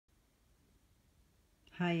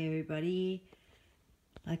Hi everybody.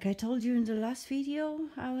 Like I told you in the last video,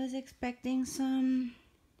 I was expecting some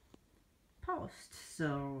posts.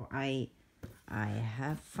 So I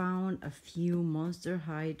have found a few Monster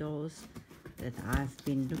High dolls that I've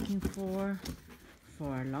been looking for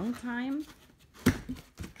a long time.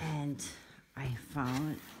 And I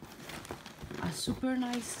found a super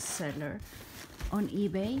nice seller on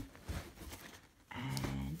eBay.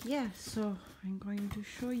 And yeah, so I'm going to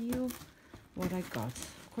show you what I got.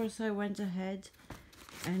 Of course, I went ahead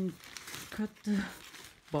and cut the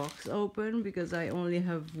box open because I only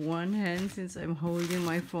have one hand since I'm holding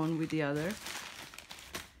my phone with the other.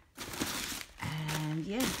 And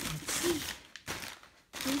yeah, let's see.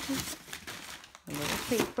 A little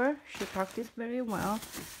paper. She packed it very well.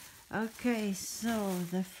 Okay, so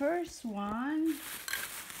the first one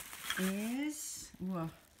is, well,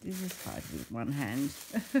 this is hard with one hand.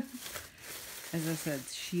 As I said,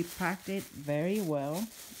 she packed it very well.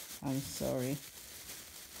 I'm sorry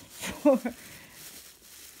for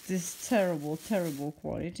this terrible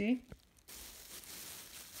quality.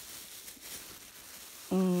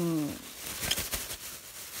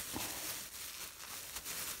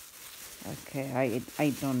 Okay, I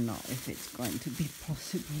don't know if it's going to be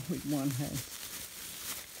possible with one hand.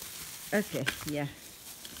 Okay, yeah,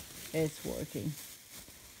 it's working.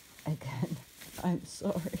 Again, I'm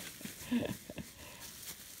sorry.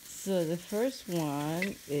 So the first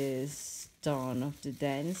one is Dawn of the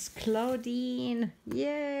Dance, Clawdeen.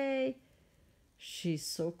 Yay! She's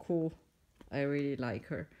so cool. I really like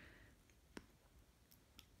her.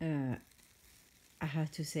 I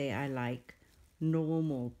have to say I like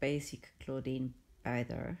normal basic Clawdeen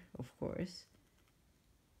better, of course.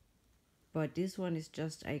 But this one is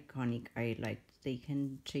just iconic. I like they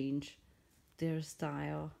can change their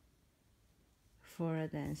style for a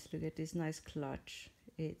dance. Look at this nice clutch.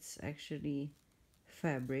 It's actually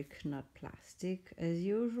fabric, not plastic as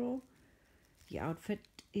usual. The outfit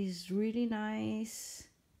is really nice.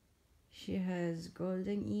 She has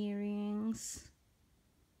golden earrings,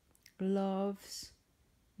 gloves,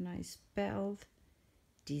 nice belt,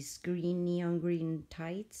 these green neon green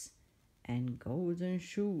tights, and golden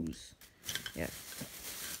shoes. Yeah,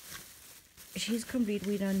 she's complete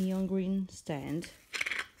with a neon green stand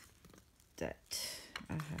that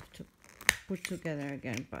I have to put together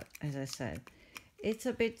again, but as I said, it's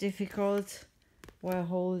a bit difficult while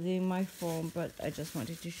holding my phone, but I just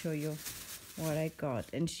wanted to show you what I got.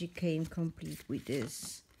 And she came complete with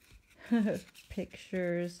this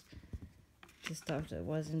pictures, the stuff that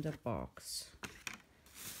was in the box,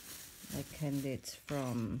 like candidates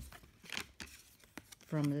from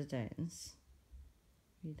the dance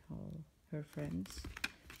with all her friends.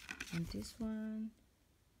 And this one,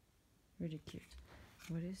 really cute.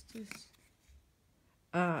 What is this?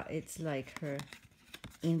 Ah, it's like her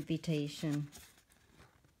invitation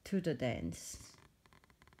to the dance.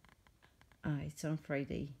 Ah, it's on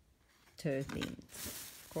Friday 13th,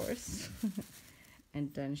 of course.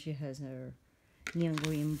 And then she has her neon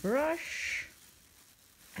green brush.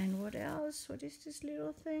 And what else? What is this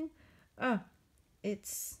little thing? Ah,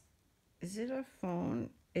 is it a phone?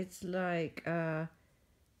 It's like a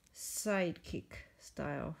sidekick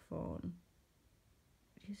style phone.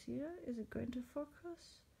 Do you see that? Is it going to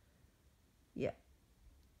focus? Yeah.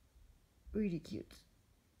 Really cute.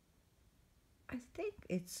 I think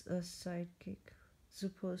it's a sidekick.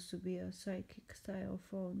 Supposed to be a sidekick style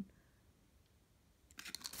phone.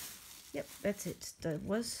 Yep, that's it. That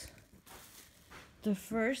was the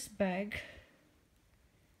first bag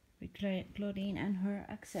with Clawdeen and her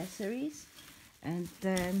accessories. And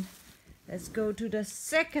then let's go to the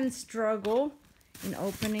second struggle in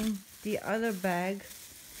opening the other bag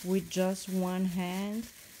with just one hand.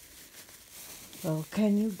 Well,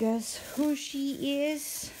 can you guess who she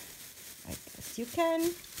is? I guess you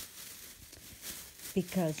can,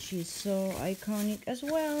 because she's so iconic as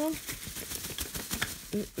well.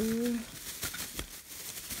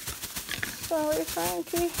 Sorry,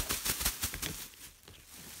 Frankie.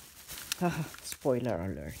 Spoiler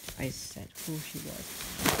alert, I said who she was.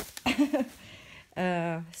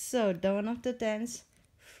 So, Dawn of the Dance,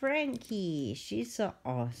 Frankie. She's so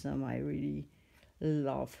awesome. I really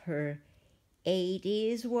love her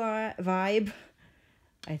 80s vibe.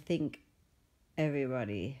 I think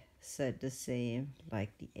everybody said the same,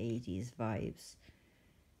 like the 80s vibes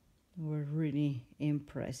were really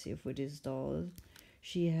impressive with this doll.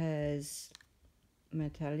 She has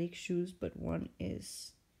metallic shoes, but one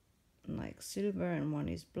is like silver and one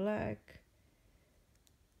is black.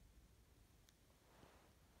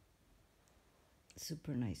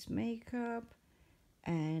 Super nice makeup.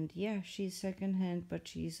 And yeah, she's secondhand, but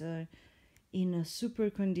she's a in a super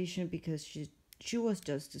condition because she was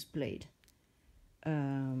just displayed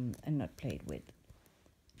and not played with.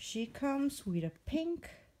 She comes with a pink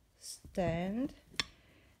stand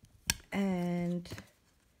and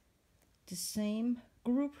the same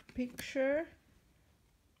group picture,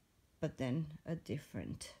 but then a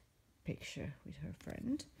different picture with her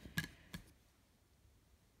friend,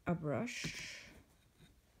 a brush,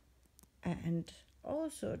 and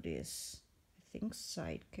also this, I think,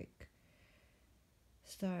 sidekick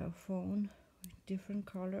style phone with different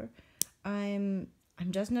color. I'm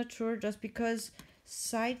just not sure, just because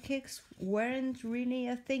sidekicks weren't really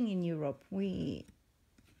a thing in Europe.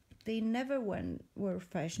 They never were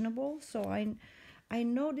fashionable, so I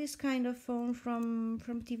know this kind of phone from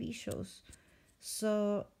TV shows.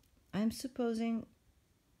 So I'm supposing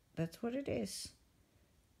that's what it is.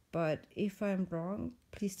 But if I'm wrong,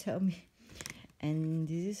 please tell me. And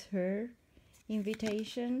this is her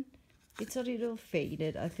invitation. It's a little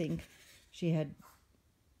faded. I think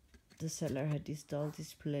the seller had this doll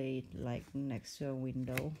displayed like next to a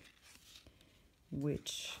window,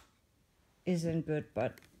 which isn't good,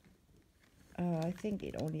 but I think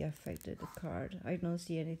it only affected the card. I don't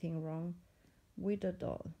see anything wrong with the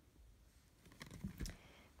doll.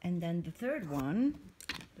 And then the third one,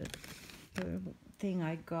 the third thing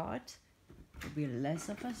I got will be less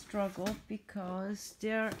of a struggle because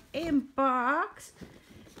they're in box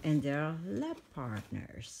and they're lab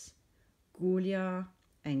partners, Ghoulia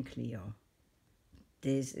and Cleo.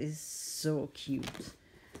 This is so cute.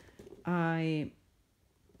 I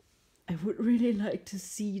would really like to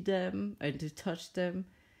see them and to touch them,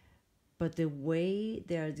 but the way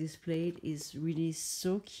they are displayed is really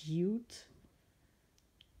so cute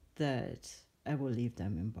that I will leave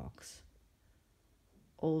them in box.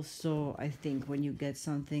 Also, I think when you get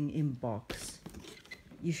something in box,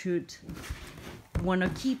 you should want to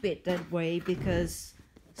keep it that way, because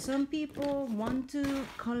some people want to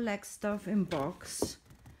collect stuff in box.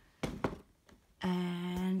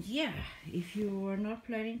 And yeah, if you are not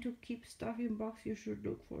planning to keep stuff in box, you should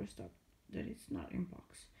look for stuff that is not in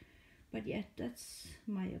box. But yeah, that's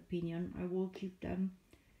my opinion. I will keep them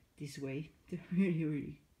this way. They're really,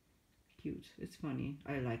 really cute. It's funny.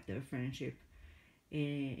 I like their friendship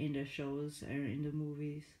in the shows and in the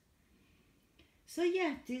movies. So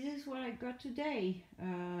yeah, this is what I got today.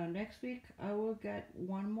 Next week I will get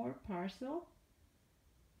one more parcel.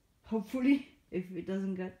 Hopefully, if it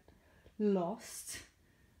doesn't get lost,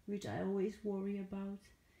 which I always worry about.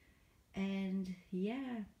 And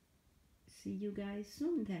yeah, see you guys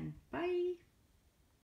soon then. Bye.